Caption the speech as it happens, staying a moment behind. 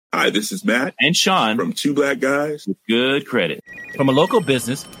Hi, this is Matt and Sean from Two Black Guys with Good Credit. From a local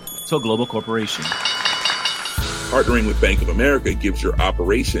business to a global corporation. Partnering with Bank of America gives your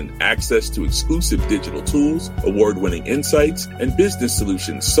operation access to exclusive digital tools, award-winning insights, and business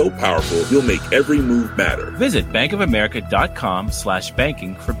solutions so powerful you'll make every move matter. Visit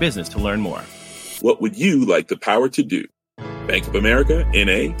bankofamerica.com/banking for business to learn more. What would you like the power to do? Bank of America,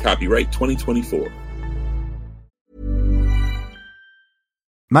 N.A., copyright 2024.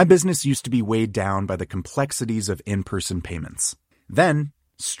 My business used to be weighed down by the complexities of in-person payments. Then,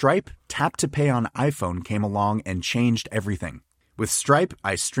 Stripe Tap to Pay on iPhone came along and changed everything. With Stripe,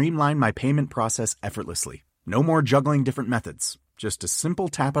 I streamlined my payment process effortlessly. No more juggling different methods. Just a simple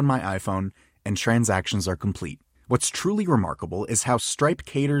tap on my iPhone and transactions are complete. What's truly remarkable is how Stripe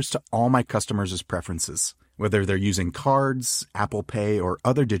caters to all my customers' preferences. Whether they're using cards, Apple Pay, or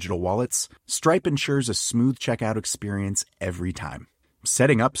other digital wallets, Stripe ensures a smooth checkout experience every time.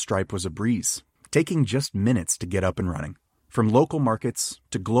 Setting up Stripe was a breeze, taking just minutes to get up and running. From local markets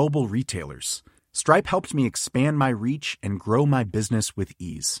to global retailers, Stripe helped me expand my reach and grow my business with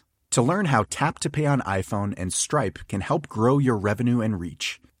ease. To learn how Tap to Pay on iPhone and Stripe can help grow your revenue and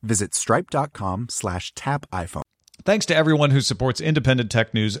reach, visit stripe.com/tapiphone. Thanks to everyone who supports independent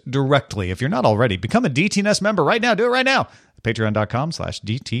tech news directly. If you're not already, become a DTNS member right now. Do it right now.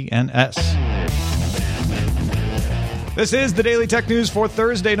 Patreon.com/DTNS. This is the Daily Tech News for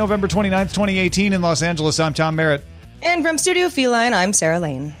Thursday, November 29th, 2018 in Los Angeles. I'm Tom Merritt. And from Studio Feline, I'm Sarah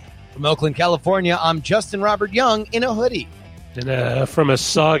Lane. From Oakland, California, I'm Justin Robert Young in a hoodie. And from a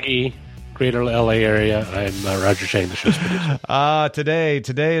soggy greater LA area, I'm Roger Chang, the show's producer. Today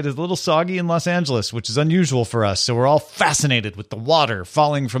it is a little soggy in Los Angeles, which is unusual for us. So we're all fascinated with the water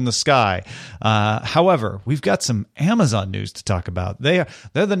falling from the sky. However, we've got some Amazon news to talk about. They're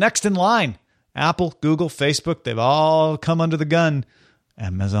the next in line. Apple, Google, Facebook, they've all come under the gun.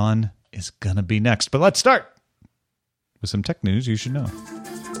 Amazon is going to be next. But let's start with some tech news you should know.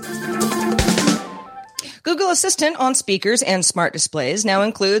 Google Assistant on speakers and smart displays now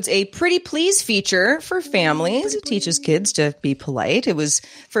includes a Pretty Please feature for families. It teaches kids to be polite. It was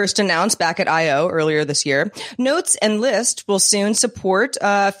first announced back at I.O. earlier this year. Notes and List will soon support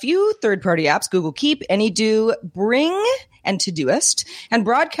a few third-party apps, Google Keep, AnyDo, Bring, and Todoist, and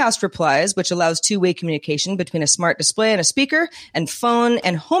Broadcast Replies, which allows two-way communication between a smart display and a speaker, and phone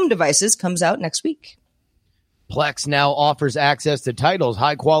and home devices, comes out next week. Plex now offers access to Tidal's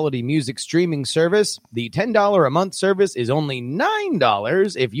high-quality music streaming service. The $10 a month service is only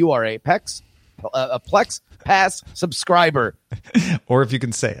 $9 if you are a Plex Pass subscriber. Or if you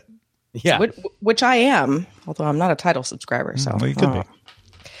can say it. Yeah. Which I am, although I'm not a Tidal subscriber. So well, you could be.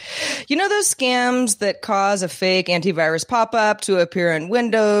 You know those scams that cause a fake antivirus pop-up to appear in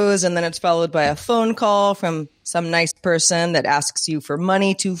Windows, and then it's followed by a phone call from some nice person that asks you for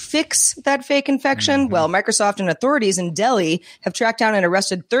money to fix that fake infection? Mm-hmm. Well, Microsoft and authorities in Delhi have tracked down and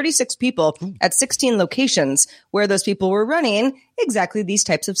arrested 36 people at 16 locations where those people were running exactly these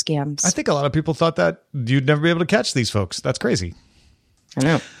types of scams. I think a lot of people thought that you'd never be able to catch these folks. That's crazy. I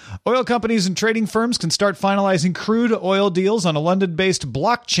know. Oil companies and trading firms can start finalizing crude oil deals on a London-based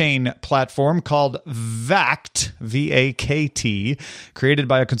blockchain platform called VAKT, V-A-K-T, created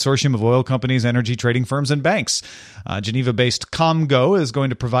by a consortium of oil companies, energy trading firms, and banks. Geneva-based Comgo is going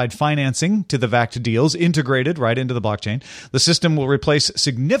to provide financing to the VAKT deals integrated right into the blockchain. The system will replace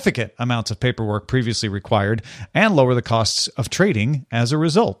significant amounts of paperwork previously required and lower the costs of trading as a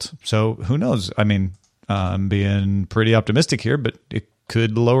result. So who knows? I mean, I'm being pretty optimistic here, but it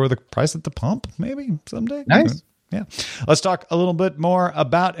could lower the price at the pump maybe someday. Nice. Yeah. Let's talk a little bit more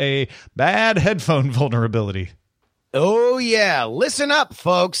about a bad headphone vulnerability. Oh, yeah. Listen up,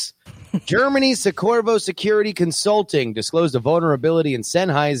 folks. Germany's Secorvo Security Consulting disclosed a vulnerability in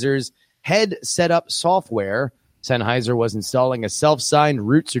Sennheiser's head setup software. Sennheiser was installing a self-signed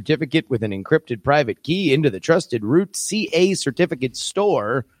root certificate with an encrypted private key into the trusted root CA certificate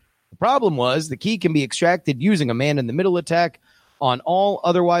store. The problem was the key can be extracted using a man-in-the-middle attack on all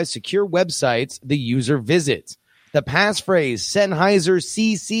otherwise secure websites the user visits. The passphrase Sennheiser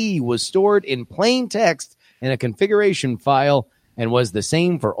CC was stored in plain text in a configuration file and was the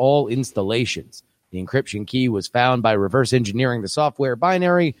same for all installations. The encryption key was found by reverse engineering the software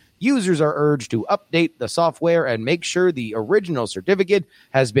binary. Users are urged to update the software and make sure the original certificate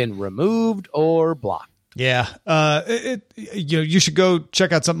has been removed or blocked. Yeah, you should go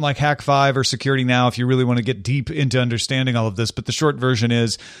check out something like Hack5 or Security Now if you really want to get deep into understanding all of this. But the short version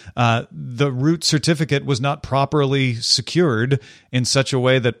is the root certificate was not properly secured in such a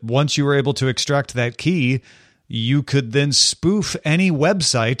way that once you were able to extract that key, you could then spoof any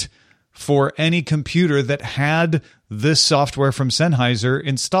website for any computer that had this software from Sennheiser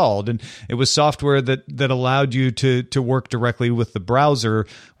installed. And it was software that allowed you to work directly with the browser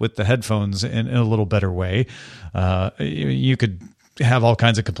with the headphones in a little better way. You could have all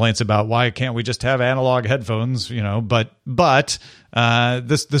kinds of complaints about why can't we just have analog headphones, but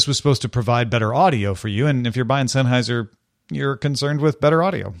this was supposed to provide better audio for you. And if you're buying Sennheiser, you're concerned with better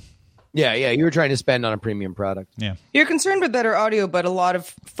audio. Yeah. You were trying to spend on a premium product. Yeah. You're concerned with better audio, but a lot of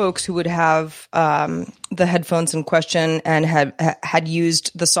folks who would have the headphones in question and had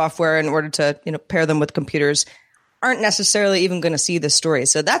used the software in order to pair them with computers aren't necessarily even going to see this story.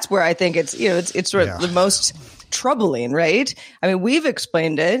 So that's where I think it's sort of the most troubling, right? I mean, we've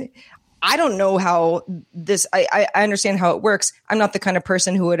explained it. I don't know how this. I understand how it works. I'm not the kind of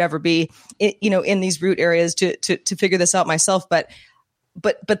person who would ever be, in these root areas to figure this out myself.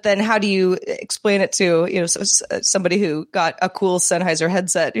 But then how do you explain it to somebody who got a cool Sennheiser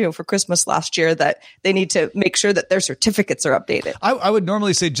headset for Christmas last year that they need to make sure that their certificates are updated? I would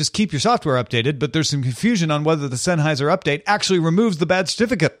normally say just keep your software updated, but there's some confusion on whether the Sennheiser update actually removes the bad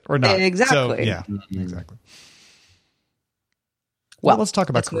certificate or not. Exactly. So, yeah, exactly. Well, let's talk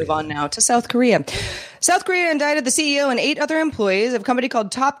about Korea. Move on now to South Korea. South Korea indicted the CEO and 8 other employees of a company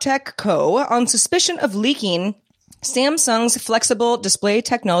called Top Tech Co. on suspicion of leaking Samsung's flexible display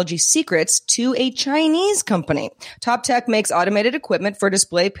technology secrets to a Chinese company. Top Tech makes automated equipment for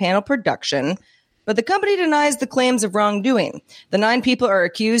display panel production, but the company denies the claims of wrongdoing. The 9 people are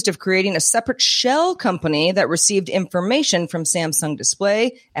accused of creating a separate shell company that received information from Samsung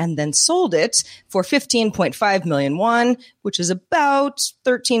Display and then sold it for 15.5 million won, which is about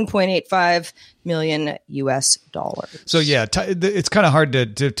 13.85 million US dollars. So yeah, it's kind of hard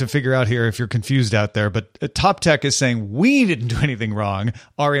to figure out here if you're confused out there, but Top Tech is saying we didn't do anything wrong.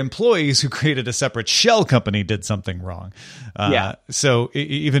 Our employees who created a separate shell company did something wrong. So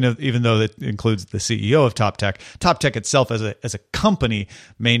even though that includes the CEO of Top Tech itself as a company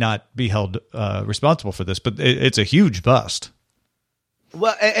may not be held responsible for this, but it's a huge bust.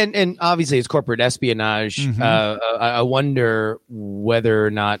 Well, and obviously it's corporate espionage. Mm-hmm. I wonder whether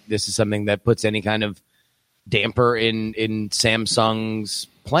or not this is something that puts any kind of damper in Samsung's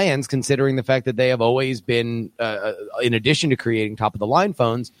plans, considering the fact that they have always been, in addition to creating top-of-the-line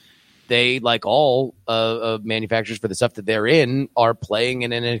phones, they, like all manufacturers for the stuff that they're in, are playing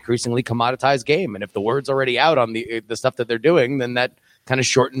in an increasingly commoditized game. And if the word's already out on the stuff that they're doing, then that kind of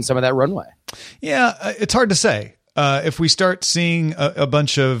shortens some of that runway. Yeah, it's hard to say. If we start seeing a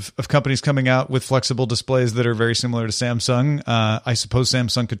bunch of companies coming out with flexible displays that are very similar to Samsung, I suppose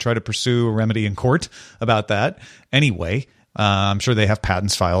Samsung could try to pursue a remedy in court about that. Anyway, I'm sure they have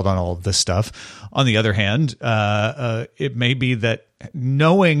patents filed on all of this stuff. On the other hand, it may be that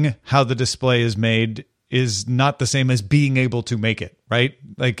knowing how the display is made is not the same as being able to make it, right?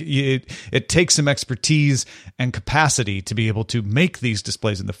 Like it takes some expertise and capacity to be able to make these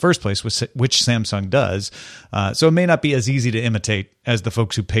displays in the first place, which Samsung does. So it may not be as easy to imitate as the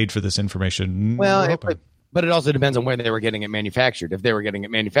folks who paid for this information. Well, but it also depends on where they were getting it manufactured. If they were getting it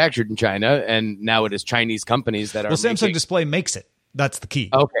manufactured in China, and now it is Chinese companies that are Samsung Display makes it. That's the key.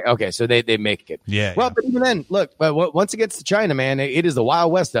 Okay. So they make it. Yeah. Well, but even then, look, once it gets to China, man, it is the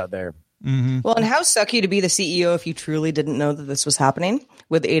Wild West out there. Mm-hmm. Well, and how sucky to be the CEO if you truly didn't know that this was happening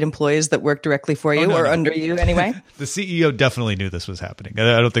with 8 employees that work directly for you under you anyway. The CEO definitely knew this was happening.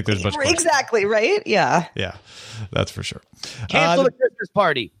 I don't think there's much question. Exactly, right? Yeah. Yeah, that's for sure. Cancel the Christmas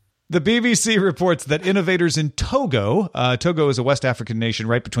party. The BBC reports that innovators in Togo, Togo is a West African nation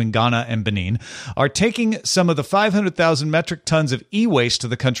right between Ghana and Benin, are taking some of the 500,000 metric tons of e-waste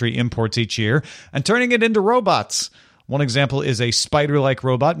the country imports each year and turning it into robots. One example is a spider-like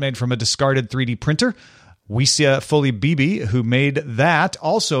robot made from a discarded 3D printer. Wisia Foley Bibi, who made that,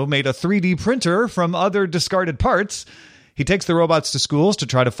 also made a 3D printer from other discarded parts. He takes the robots to schools to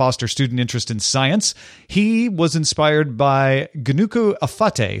try to foster student interest in science. He was inspired by Ganuku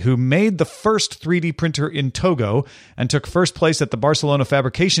Afate, who made the first 3D printer in Togo and took first place at the Barcelona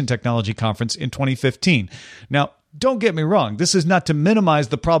Fabrication Technology Conference in 2015. Now, don't get me wrong. This is not to minimize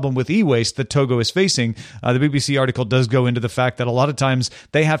the problem with e-waste that Togo is facing. The BBC article does go into the fact that a lot of times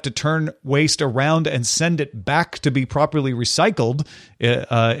they have to turn waste around and send it back to be properly recycled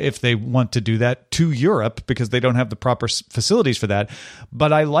if they want to do that to Europe because they don't have the proper facilities for that.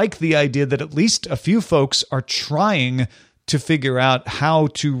 But I like the idea that at least a few folks are trying to figure out how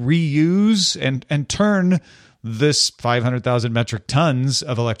to reuse and turn this 500,000 metric tons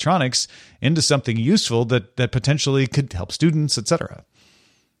of electronics into something useful that potentially could help students, etc.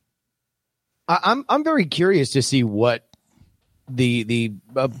 I'm very curious to see what the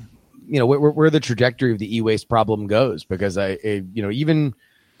where the trajectory of the e-waste problem goes, because I even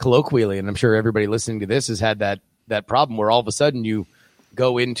colloquially, and I'm sure everybody listening to this has had that that problem where all of a sudden you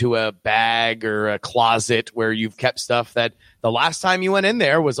go into a bag or a closet where you've kept stuff that the last time you went in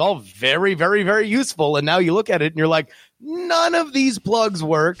there was all very, very, very useful. And now you look at it and you're like, none of these plugs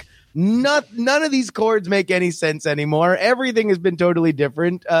work. None of these cords make any sense anymore. Everything has been totally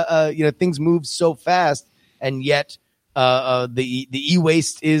different. Things move so fast, and yet the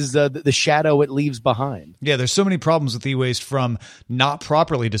e-waste is the shadow it leaves behind. Yeah, there's so many problems with e-waste from not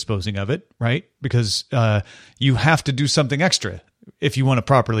properly disposing of it, right? Because you have to do something extra if you want to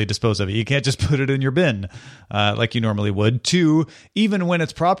properly dispose of it. You can't just put it in your bin like you normally would. Two, even when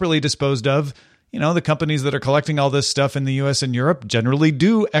it's properly disposed of, the companies that are collecting all this stuff in the US and Europe generally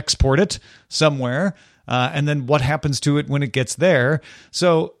do export it somewhere. And then what happens to it when it gets there?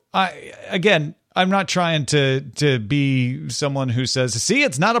 So I'm not trying to be someone who says, see,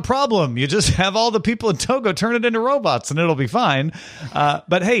 it's not a problem. You just have all the people in Togo turn it into robots and it'll be fine.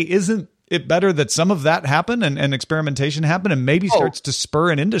 But hey, isn't it better that some of that happen and experimentation happen and maybe starts to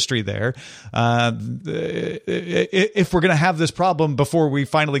spur an industry there if we're going to have this problem before we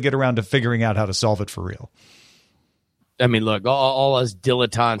finally get around to figuring out how to solve it for real? I mean, look, all us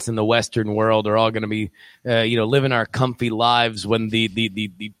dilettantes in the Western world are all going to be, living our comfy lives when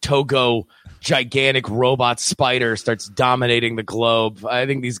the Togo gigantic robot spider starts dominating the globe. I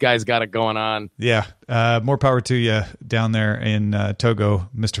think these guys got it going on. Yeah. More power to you down there in Togo,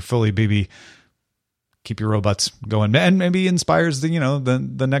 Mr. Fully Bibi. Keep your robots going, and maybe inspires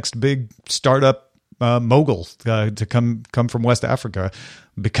the next big startup mogul to come from West Africa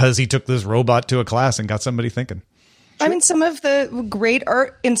because he took this robot to a class and got somebody thinking. I mean, some of the great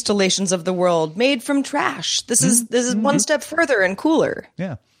art installations of the world made from trash. This is one step further and cooler.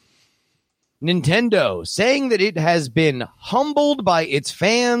 Yeah. Nintendo saying that it has been humbled by its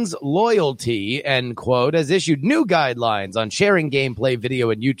fans' loyalty, end quote, has issued new guidelines on sharing gameplay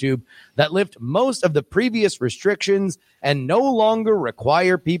video on YouTube that lift most of the previous restrictions and no longer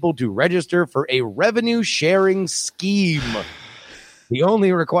require people to register for a revenue sharing scheme. The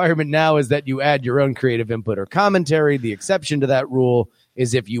only requirement now is that you add your own creative input or commentary. The exception to that rule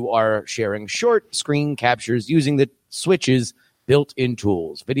is if you are sharing short screen captures using the Switch's built-in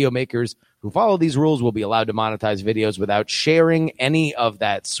tools. Video makers who follow these rules will be allowed to monetize videos without sharing any of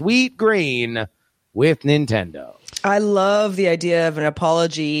that sweet grain with Nintendo. I love the idea of an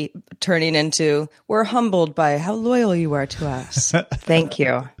apology turning into, we're humbled by how loyal you are to us. Thank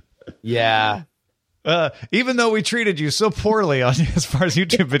you. Yeah. Even though we treated you so poorly as far as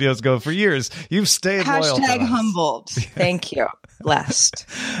YouTube videos go for years, you've stayed loyal to us. Hashtag humbled. Thank you. Blessed.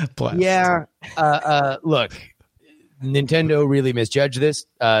 Yeah. Look, Nintendo really misjudged this.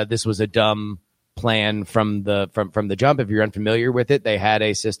 This was a dumb plan from the jump. If you're unfamiliar with it, they had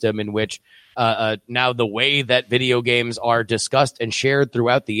a system in which now the way that video games are discussed and shared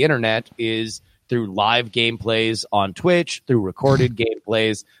throughout the internet is through live gameplays on Twitch, through recorded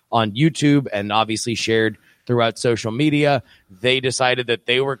gameplays on YouTube, and obviously shared throughout social media. They decided that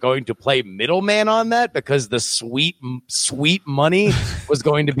they were going to play middleman on that because the sweet money was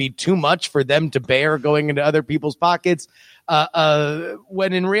going to be too much for them to bear going into other people's pockets.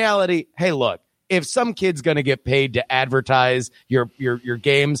 When in reality, hey, look, if some kid's going to get paid to advertise your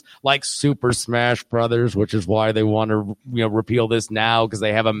games like Super Smash Brothers, which is why they want to repeal this now because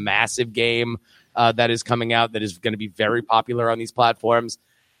they have a massive game that is coming out that is going to be very popular on these platforms,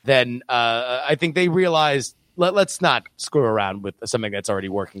 then I think they realized let's not screw around with something that's already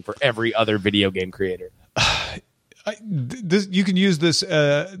working for every other video game creator. You can use this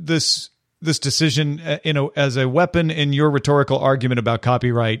decision as a weapon in your rhetorical argument about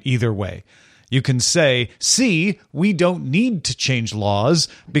copyright either way. You can say, see, we don't need to change laws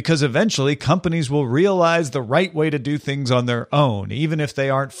because eventually companies will realize the right way to do things on their own, even if they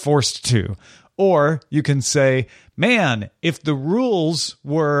aren't forced to. Or you can say, man, if the rules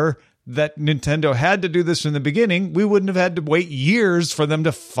were that Nintendo had to do this from the beginning, we wouldn't have had to wait years for them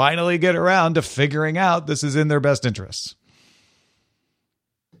to finally get around to figuring out this is in their best interests.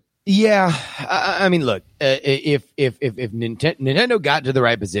 Yeah, I mean, look, if Nintendo got to the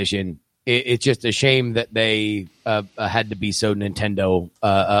right position, it's just a shame that they had to be so Nintendo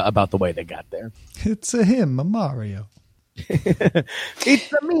about the way they got there. It's a him, a Mario.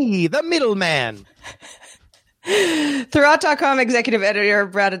 It's me, the middleman. Thurrott.com executive editor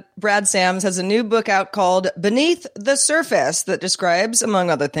Brad Sams has a new book out called Beneath the Surface that describes, among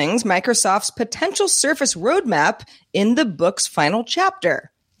other things, Microsoft's potential Surface roadmap in the book's final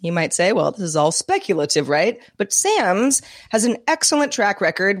chapter. You might say, well, this is all speculative, right? But Sams has an excellent track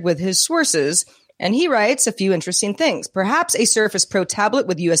record with his sources, And he writes a few interesting things. Perhaps a Surface Pro tablet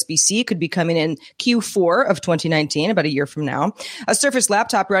with USB-C could be coming in Q4 of 2019, about a year from now. A Surface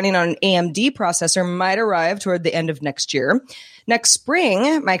laptop running on an AMD processor might arrive toward the end of next year. Next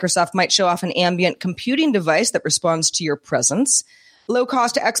spring, Microsoft might show off an ambient computing device that responds to your presence.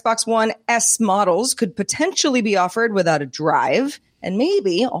 Low-cost Xbox One S models could potentially be offered without a drive, and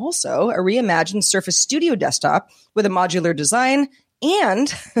maybe also a reimagined Surface Studio desktop with a modular design.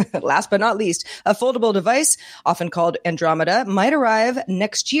 And last but not least, a foldable device, often called Andromeda, might arrive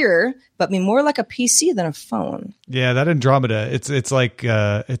next year, but be more like a PC than a phone. Yeah, that Andromeda, it's like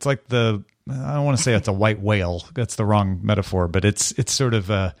the, I don't want to say it's a white whale. That's the wrong metaphor, but it's sort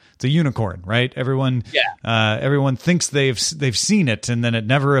of it's a unicorn, right? Everyone thinks they've seen it, and then it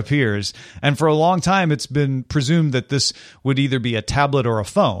never appears. And for a long time, it's been presumed that this would either be a tablet or a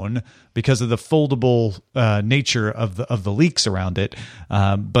phone because of the foldable nature of the leaks around it.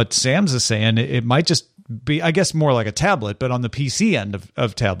 But Sam's is saying it might just be, I guess, more like a tablet, but on the PC end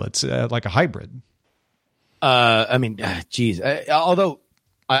of tablets, like a hybrid. Although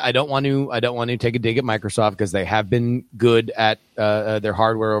I don't want to take a dig at Microsoft because they have been good at their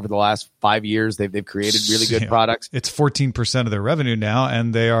hardware over the last 5 years. They've created really good products. It's 14% of their revenue now,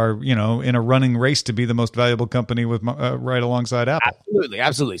 and they are in a running race to be the most valuable company with right alongside Apple.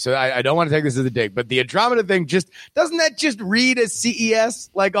 Absolutely. So I don't want to take this as a dig, but the Andromeda thing doesn't that just read as CES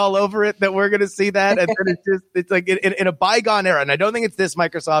like all over it that we're going to see that, and then it's like in a bygone era. And I don't think it's this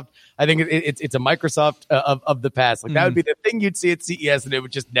Microsoft. I think it's a Microsoft of the past. Like that would be the thing you'd see at CES, and it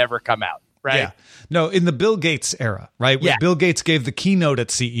would just never come out, right? Yeah. No, in the Bill Gates era, right? When Bill Gates gave the keynote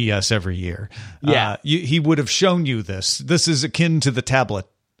at CES every year. Yeah. He would have shown you this. This is akin to the tablet.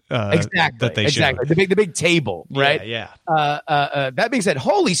 That they showed. The big table, right? Yeah. That being said,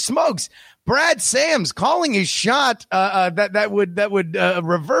 holy smokes, Brad Sams calling his shot that would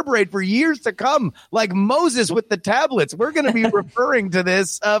reverberate for years to come, like Moses with the tablets. We're going to be referring to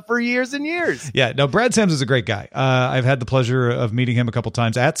this for years and years. Yeah, no, Brad Sams is a great guy. I've had the pleasure of meeting him a couple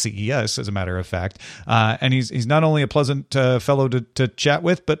times at CES, as a matter of fact. And he's not only a pleasant fellow to chat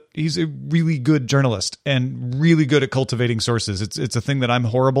with, but he's a really good journalist and really good at cultivating sources. It's a thing that I'm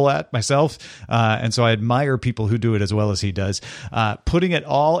horrible at myself, and so I admire people who do it as well as he does. Putting it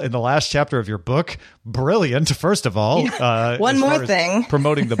all in the last chapter of your book, brilliant. First of all, one more thing,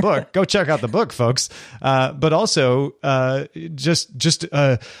 promoting the book. Go check out the book, folks. But also, just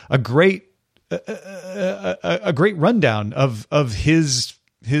a great rundown of his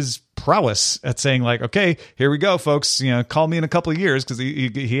prowess at saying, like, okay, here we go, folks, call me in a couple of years, because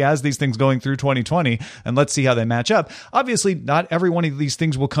he has these things going through 2020, and let's see how they match up. Obviously, not every one of these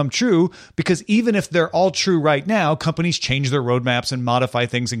things will come true, because even if they're all true right now, companies change their roadmaps and modify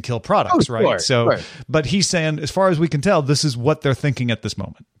things and kill products, right? Sure. But he's saying, as far as we can tell, this is what they're thinking at this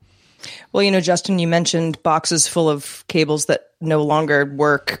moment. Well, Justin, you mentioned boxes full of cables that no longer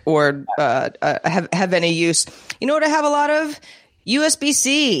work or have any use. You know what I have a lot of?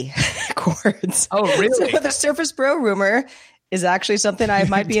 USB-C cords. Oh, really? So the Surface Pro rumor is actually something I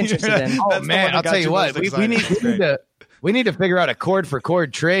might be interested in. Oh, man, I'll tell you what. We need to figure out a cord for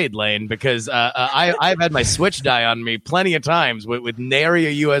cord trade, Lane, because I've had my Switch die on me plenty of times with nary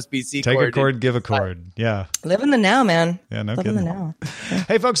a USB-C cord. Take a cord, give a cord. Yeah. Live in the now, man. Yeah, no Live kidding. in the now. Yeah.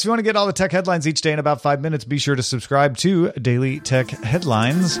 Hey, folks, if you want to get all the tech headlines each day in about 5 minutes, be sure to subscribe to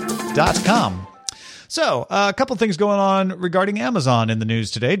dailytechheadlines.com. So, a couple things going on regarding Amazon in the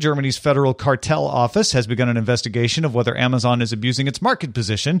news today. Germany's Federal Cartel Office has begun an investigation of whether Amazon is abusing its market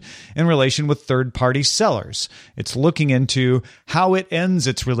position in relation with third-party sellers. It's looking into how it ends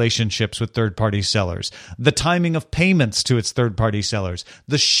its relationships with third-party sellers, the timing of payments to its third-party sellers,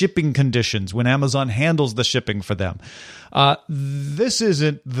 the shipping conditions when Amazon handles the shipping for them. This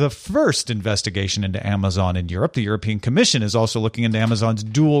isn't the first investigation into Amazon in Europe. The European Commission is also looking into Amazon's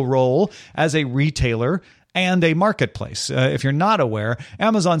dual role as a retailer and a marketplace. If you're not aware,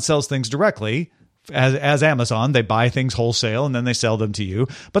 Amazon sells things directly. As Amazon, they buy things wholesale and then they sell them to you.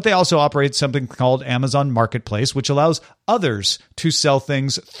 But they also operate something called Amazon Marketplace, which allows others to sell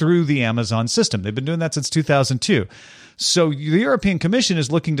things through the Amazon system. They've been doing that since 2002. So the European Commission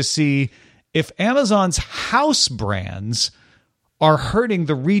is looking to see if Amazon's house brands are hurting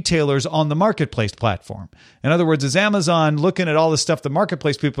the retailers on the marketplace platform. In other words, is Amazon looking at all the stuff the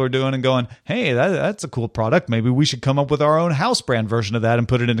marketplace people are doing and going, hey, that's a cool product. Maybe we should come up with our own house brand version of that and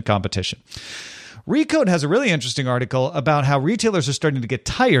put it into competition. Recode has a really interesting article about how retailers are starting to get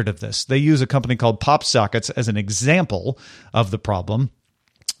tired of this. They use a company called PopSockets as an example of the problem.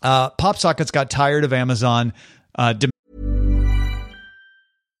 PopSockets got tired of Amazon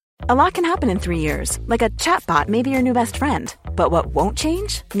A lot can happen in 3 years, like a chatbot may be your new best friend. But what won't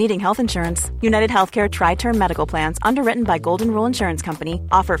change? Needing health insurance. United Healthcare Tri-Term Medical Plans, underwritten by Golden Rule Insurance Company,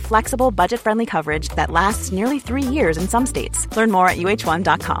 offer flexible, budget-friendly coverage that lasts nearly 3 years in some states. Learn more at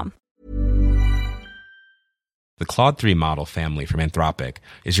uh1.com. The Claude 3 model family from Anthropic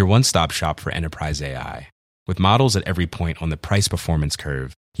is your one-stop shop for enterprise AI. With models at every point on the price-performance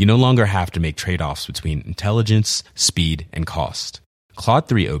curve, you no longer have to make trade-offs between intelligence, speed, and cost. Claude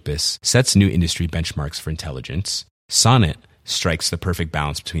 3 Opus sets new industry benchmarks for intelligence. Sonnet strikes the perfect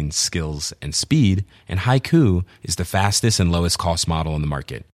balance between skills and speed. And Haiku is the fastest and lowest cost model in the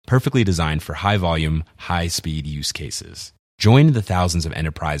market, perfectly designed for high-volume, high-speed use cases. Join the thousands of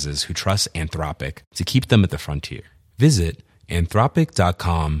enterprises who trust Anthropic to keep them at the frontier. Visit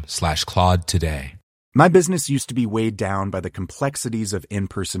anthropic.com/Claude today. My business used to be weighed down by the complexities of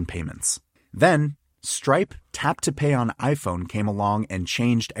in-person payments. Then, Stripe Tap to Pay on iPhone came along and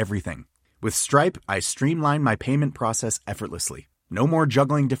changed everything. With Stripe, I streamlined my payment process effortlessly. No more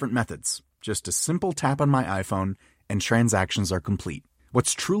juggling different methods. Just a simple tap on my iPhone and transactions are complete.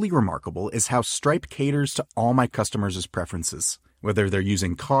 What's truly remarkable is how Stripe caters to all my customers' preferences. Whether they're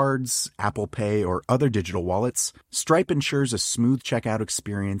using cards, Apple Pay, or other digital wallets, Stripe ensures a smooth checkout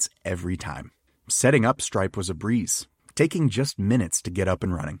experience every time. Setting up Stripe was a breeze, taking just minutes to get up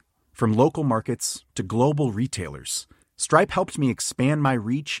and running. From local markets to global retailers, Stripe helped me expand my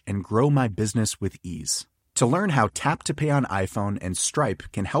reach and grow my business with ease. To learn how Tap to Pay on iPhone and Stripe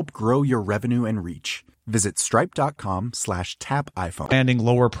can help grow your revenue and reach, visit stripe.com/tapiphone. Demanding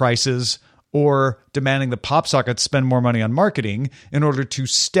lower prices or demanding the PopSockets spend more money on marketing in order to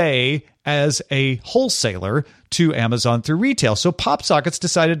stay as a wholesaler to Amazon through retail. So PopSockets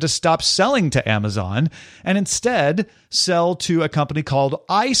decided to stop selling to Amazon and instead sell to a company called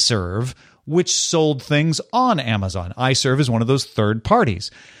iServe, which sold things on Amazon. iServe is one of those third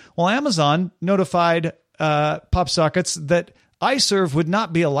parties. Well, Amazon notified PopSockets that iServe would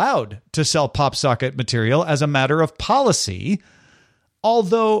not be allowed to sell PopSocket material as a matter of policy,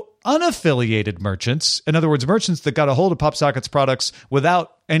 although unaffiliated merchants, in other words, merchants that got a hold of PopSockets products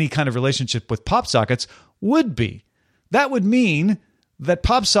without any kind of relationship with PopSockets, would be. That would mean that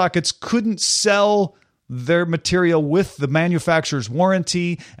PopSockets couldn't sell their material with the manufacturer's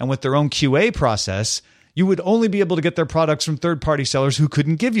warranty and with their own QA process. You would only be able to get their products from third-party sellers who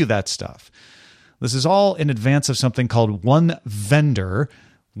couldn't give you that stuff. This is all in advance of something called One Vendor,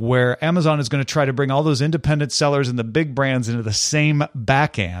 where Amazon is going to try to bring all those independent sellers and the big brands into the same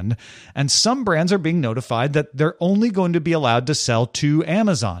backend. And some brands are being notified that they're only going to be allowed to sell to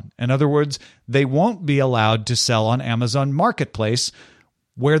Amazon. In other words, they won't be allowed to sell on Amazon Marketplace,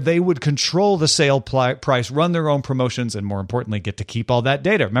 where they would control the sale price, run their own promotions, and more importantly, get to keep all that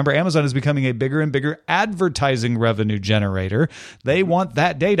data. Remember, Amazon is becoming a bigger and bigger advertising revenue generator. They want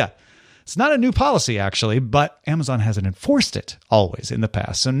that data. It's not a new policy, actually, but Amazon hasn't enforced it always in the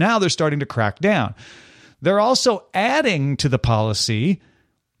past. So now they're starting to crack down. They're also adding to the policy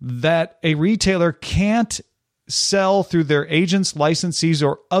that a retailer can't sell through their agents, licensees,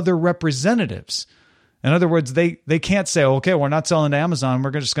 or other representatives. In other words, they can't say, okay, we're not selling to Amazon.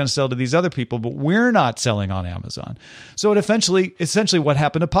 We're just going to sell to these other people, but we're not selling on Amazon. So it essentially what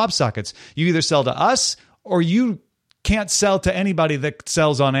happened to PopSockets. You either sell to us or you can't sell to anybody that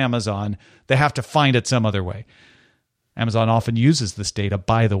sells on Amazon. They have to find it some other way. Amazon often uses this data,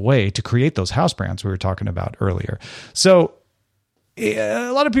 by the way, to create those house brands we were talking about earlier. So a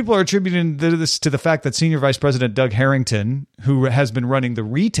lot of people are attributing this to the fact that Senior Vice President Doug Harrington, who has been running the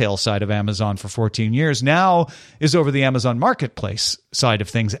retail side of Amazon for 14 years, now is over the Amazon Marketplace side of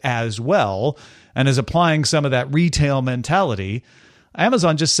things as well, and is applying some of that retail mentality.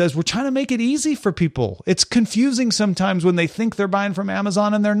 Amazon just says, we're trying to make it easy for people. It's confusing sometimes when they think they're buying from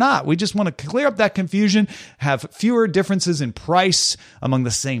Amazon and they're not. We just want to clear up that confusion, have fewer differences in price among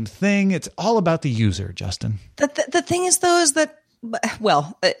the same thing. It's all about the user, Justin. The thing is, though, is that,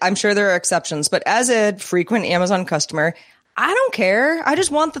 well, I'm sure there are exceptions, but as a frequent Amazon customer, I don't care. I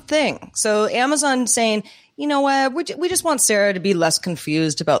just want the thing. So Amazon saying, you know what, we just want Sarah to be less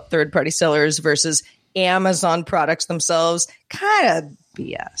confused about third-party sellers versus Amazon products themselves, kind of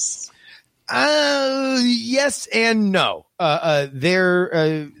BS. Yes and no. There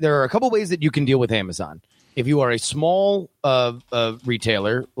are a couple ways that you can deal with Amazon. If you are a small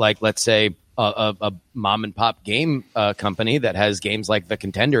retailer, like let's say a mom and pop game company that has games like The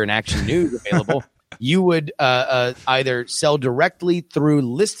Contender and Action News available, you would either sell directly through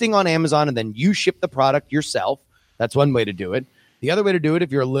listing on Amazon and then you ship the product yourself. That's one way to do it. The other way to do it,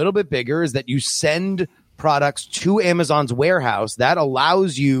 if you're a little bit bigger, is that you send products to Amazon's warehouse. That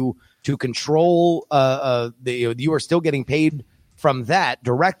allows you to control you are still getting paid from that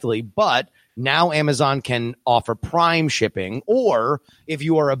directly, but now Amazon can offer Prime shipping, or if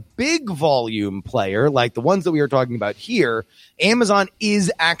you are a big volume player like the ones that we are talking about here, Amazon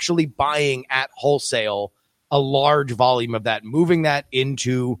is actually buying at wholesale a large volume of that, moving that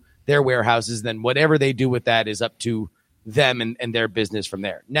into their warehouses. Then whatever they do with that is up to them and their business from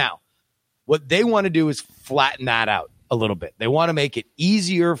there. Now, what they want to do is flatten that out a little bit. They want to make it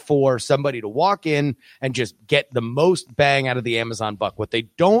easier for somebody to walk in and just get the most bang out of the Amazon buck. What they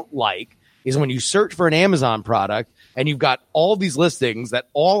don't like is when you search for an Amazon product and you've got all these listings that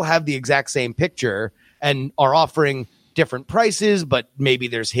all have the exact same picture and are offering different prices, but maybe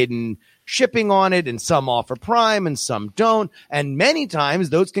there's hidden shipping on it, and some offer Prime and some don't. And many times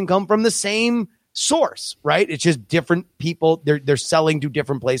those can come from the same source, right? It's just different people. They're selling to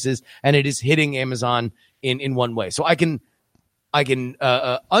different places, and it is hitting Amazon in one way. So I can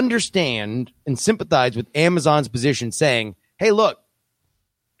understand and sympathize with Amazon's position saying, hey, look,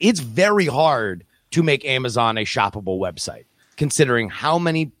 it's very hard to make Amazon a shoppable website, considering how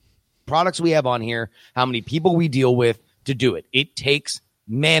many products we have on here, how many people we deal with to do it. It takes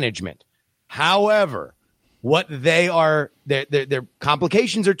management. However, what they are, their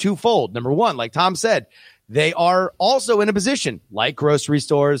complications are twofold. Number one, like Tom said, they are also in a position like grocery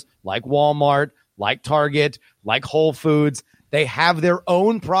stores, like Walmart, like Target, like Whole Foods. They have their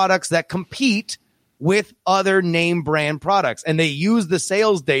own products that compete with other name brand products, and they use the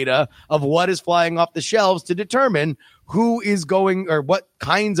sales data of what is flying off the shelves to determine who is going, or what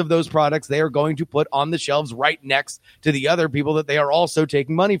kinds of those products they are going to put on the shelves right next to the other people that they are also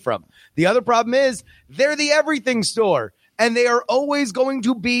taking money from. The other problem is they're the everything store, and they are always going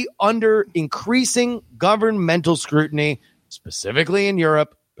to be under increasing governmental scrutiny, specifically in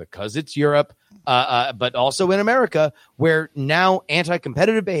Europe, because it's Europe, but also in America, where now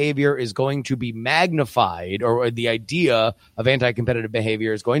anti-competitive behavior is going to be magnified, or the idea of anti-competitive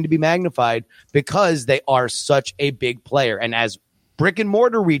behavior is going to be magnified because they are such a big player. And as brick and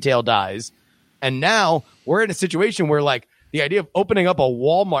mortar retail dies, and now we're in a situation where, like, the idea of opening up a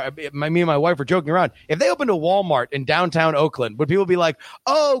Walmart, me and my wife were joking around. If they opened a Walmart in downtown Oakland, would people be like,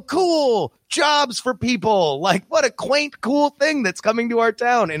 oh, cool, jobs for people? Like, what a quaint, cool thing that's coming to our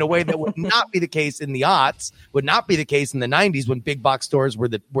town, in a way that would not be the case in the aughts, would not be the case in the 90s when big box stores were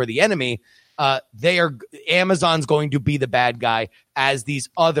the enemy. Amazon's going to be the bad guy as these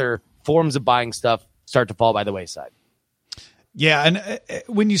other forms of buying stuff start to fall by the wayside. Yeah, and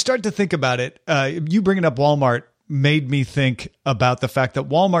when you start to think about it, you bringing up Walmart made me think about the fact that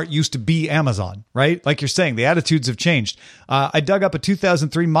Walmart used to be Amazon, right? Like you're saying, the attitudes have changed. I dug up a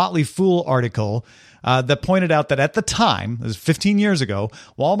 2003 Motley Fool article that pointed out that at the time, it was 15 years ago,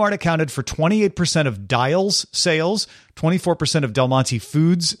 Walmart accounted for 28% of Dial's sales, 24% of Del Monte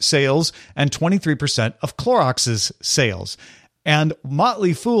Foods sales, and 23% of Clorox's sales. And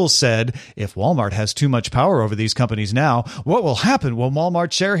Motley Fool said, if Walmart has too much power over these companies now, what will happen when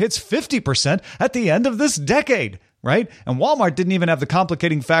Walmart's share hits 50% at the end of this decade, right? And Walmart didn't even have the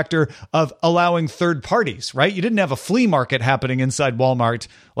complicating factor of allowing third parties, right? You didn't have a flea market happening inside Walmart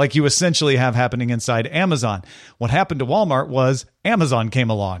like you essentially have happening inside Amazon. What happened to Walmart was Amazon came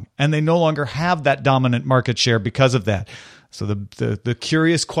along, and they no longer have that dominant market share because of that. So the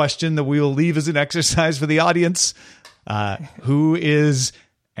curious question that we will leave as an exercise for the audience: who is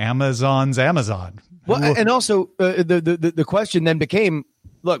Amazon's Amazon? Well, and also the question then became,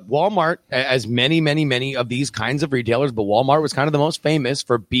 look, Walmart, as many of these kinds of retailers, but Walmart was kind of the most famous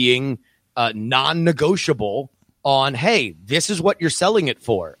for being non-negotiable on, hey, this is what you're selling it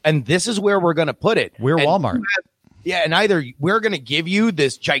for, and this is where we're going to put it. We're Walmart. And either we're going to give you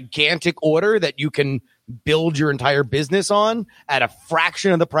this gigantic order that you can build your entire business on at a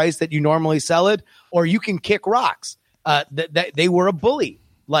fraction of the price that you normally sell it, or you can kick rocks. They were a bully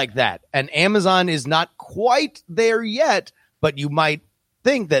like that. And Amazon is not quite there yet, but you might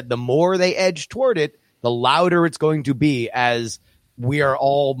think that the more they edge toward it, the louder it's going to be, as we are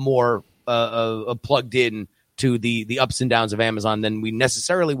all more plugged in to the ups and downs of Amazon than we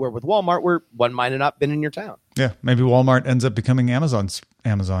necessarily were with Walmart, where one might have not been in your town. Yeah, maybe Walmart ends up becoming Amazon's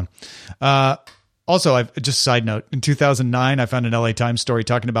Amazon. Also, I've just side note, in 2009, I found an LA Times story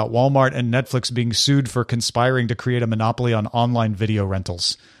talking about Walmart and Netflix being sued for conspiring to create a monopoly on online video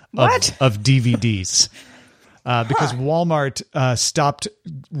rentals of DVDs. Because Walmart stopped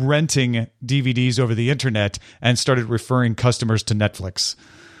renting DVDs over the internet and started referring customers to Netflix.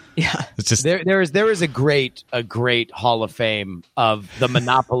 Yeah, it's just there is a great Hall of Fame of the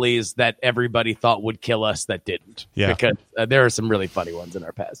monopolies that everybody thought would kill us that didn't. Yeah, because there are some really funny ones in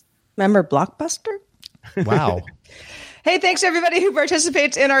our past. Remember Blockbuster? Wow. Hey, thanks to everybody who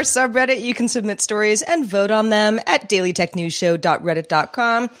participates in our subreddit. You can submit stories and vote on them at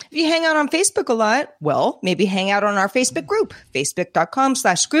dailytechnewsshow.reddit.com. If you hang out on Facebook a lot, well, maybe hang out on our Facebook group,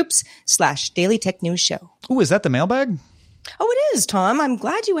 facebook.com/groups/dailytechnewsshow. Oh, is that the mailbag? Oh, it is, Tom. I'm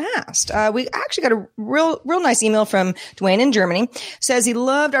glad you asked. We actually got a real nice email from Dwayne in Germany. Says he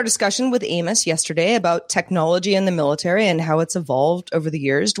loved our discussion with Amos yesterday about technology in the military and how it's evolved over the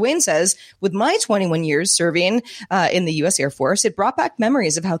years. Dwayne says, with my 21 years serving in the U.S. Air Force, it brought back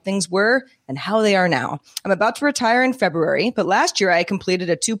memories of how things were and how they are now. I'm about to retire in February, but last year I completed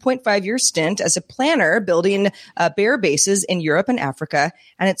a 2.5-year stint as a planner building bear bases in Europe and Africa.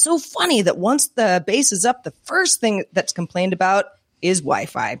 And it's so funny that once the base is up, the first thing that's complained about is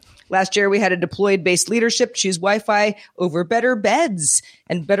Wi-Fi. Last year, we had a deployed-based leadership choose Wi-Fi over better beds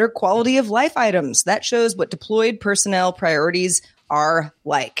and better quality of life items. That shows what deployed personnel priorities are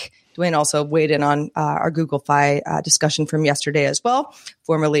like. Dwayne also weighed in on our Google Fi discussion from yesterday as well,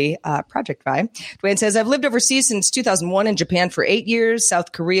 formerly Project Fi. Dwayne says, I've lived overseas since 2001 in Japan for 8 years,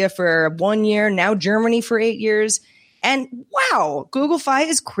 South Korea for 1 year, now Germany for 8 years. And wow, Google Fi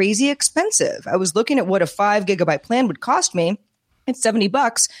is crazy expensive. I was looking at what a 5 gigabyte plan would cost me. It's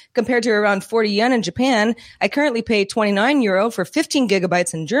 $70 compared to around 40 yen in Japan. I currently pay €29 for 15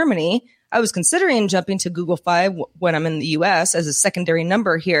 gigabytes in Germany. I was considering jumping to Google Fi when I'm in the US as a secondary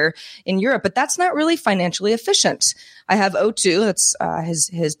number here in Europe, but that's not really financially efficient. I have O2, that's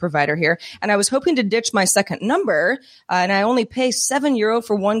his provider here, and I was hoping to ditch my second number, and I only pay €7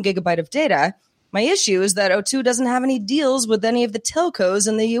 for 1 gigabyte of data. My issue is that O2 doesn't have any deals with any of the telcos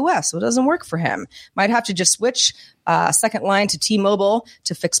in the U.S., so it doesn't work for him. Might have to just switch second line to T-Mobile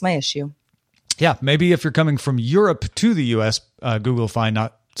to fix my issue. Yeah, maybe if you're coming from Europe to the U.S., Google Fi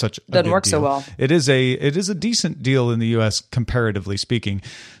not such a doesn't good work deal. so well. It is a decent deal in the U.S. comparatively speaking,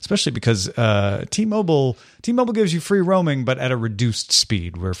 especially because T-Mobile gives you free roaming, but at a reduced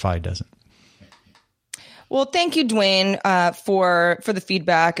speed where Fi doesn't. Well, thank you, Dwayne, for the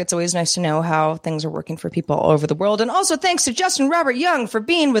feedback. It's always nice to know how things are working for people all over the world. And also thanks to Justin Robert Young for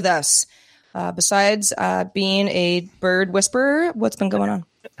being with us. Besides being a bird whisperer, what's been going on?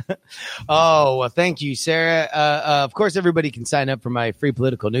 Oh, well, thank you, Sarah. Of course, everybody can sign up for my free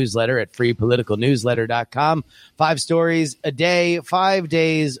political newsletter at freepoliticalnewsletter.com. 5 stories a day, 5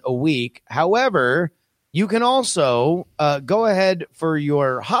 days a week. However, you can also go ahead for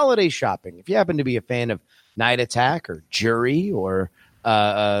your holiday shopping. If you happen to be a fan of Night Attack or Jury or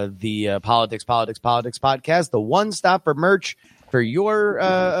the Politics podcast, the one stop for merch for your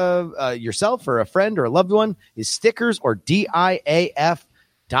yourself or a friend or a loved one is stickers or DIAF.com.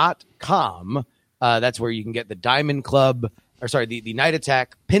 That's where you can get the Diamond Club, the Night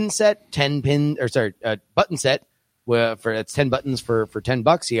Attack pin set, button set. For it's 10 buttons for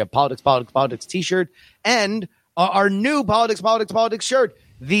 $10. You have politics t-shirt and our new politics shirt,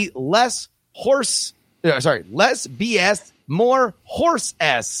 the less BS, more horse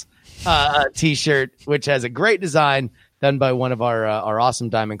S t-shirt, which has a great design done by one of our awesome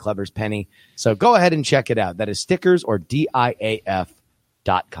Diamond Clubbers, Penny. So go ahead and check it out. That is stickers or DIAF.com.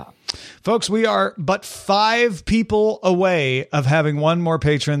 Folks, we are but 5 people away of having one more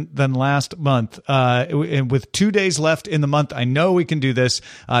patron than last month. And with 2 days left in the month, I know we can do this.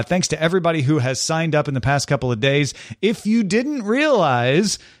 Thanks to everybody who has signed up in the past couple of days. If you didn't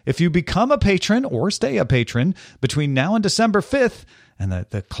realize, if you become a patron or stay a patron between now and December 5th, and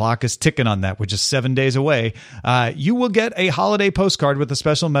the clock is ticking on that. We're just 7 days away. You will get a holiday postcard with a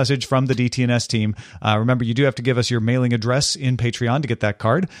special message from the DTNS team. Remember, you do have to give us your mailing address in Patreon to get that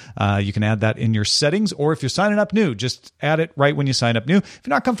card. You can add that in your settings, or if you're signing up new, just add it right when you sign up new. If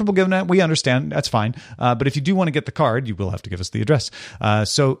you're not comfortable giving that, we understand. That's fine. But if you do want to get the card, you will have to give us the address.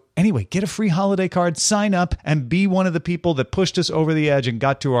 So anyway, get a free holiday card, sign up, and be one of the people that pushed us over the edge and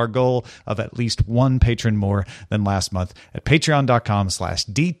got to our goal of at least one patron more than last month at patreon.com/DTNS.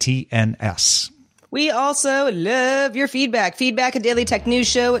 We also love your feedback. Feedback at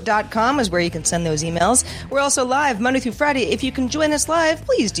dailytechnewsshow.com is where you can send those emails. We're also live Monday through Friday. If you can join us live,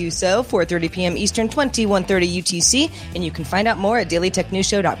 please do so. 4:30 p.m. Eastern, 21:30 UTC. And you can find out more at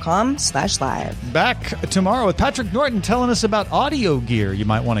dailytechnewsshow.com/live. Back tomorrow with Patrick Norton telling us about audio gear you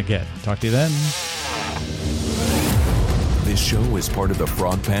might want to get. Talk to you then. This show is part of the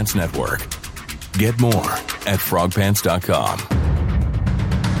Frog Pants Network. Get more at frogpants.com.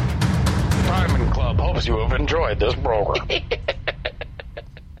 Diamond Club hopes you have enjoyed this program.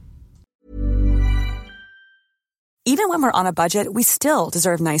 Even when we're on a budget, we still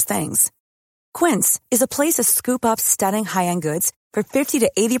deserve nice things. Quince is a place to scoop up stunning high-end goods for 50 to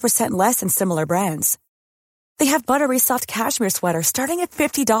 80% less than similar brands. They have buttery soft cashmere sweaters starting at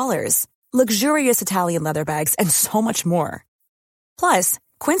 $50, luxurious Italian leather bags, and so much more. Plus,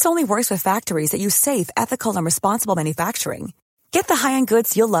 Quince only works with factories that use safe, ethical, and responsible manufacturing. Get the high-end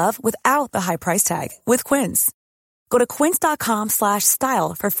goods you'll love without the high price tag with Quince. Go to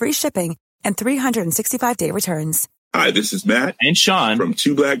quince.com/style for free shipping and 365-day returns. Hi, this is Matt and Sean from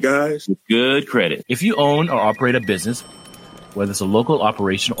Two Black Guys with Good Credit. If you own or operate a business, whether it's a local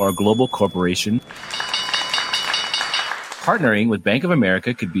operation or a global corporation, partnering with Bank of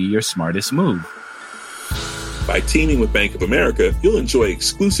America could be your smartest move. By teaming with Bank of America, you'll enjoy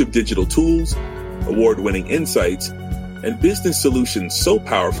exclusive digital tools, award-winning insights, and business solutions so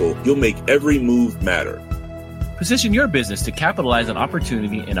powerful you'll make every move matter. Position your business to capitalize on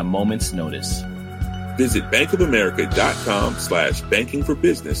opportunity in a moment's notice. Visit bankofamerica.com/banking for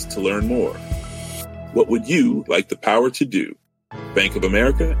business to learn more. What would you like the power to do? Bank of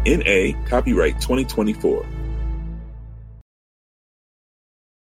America, N.A., copyright 2024.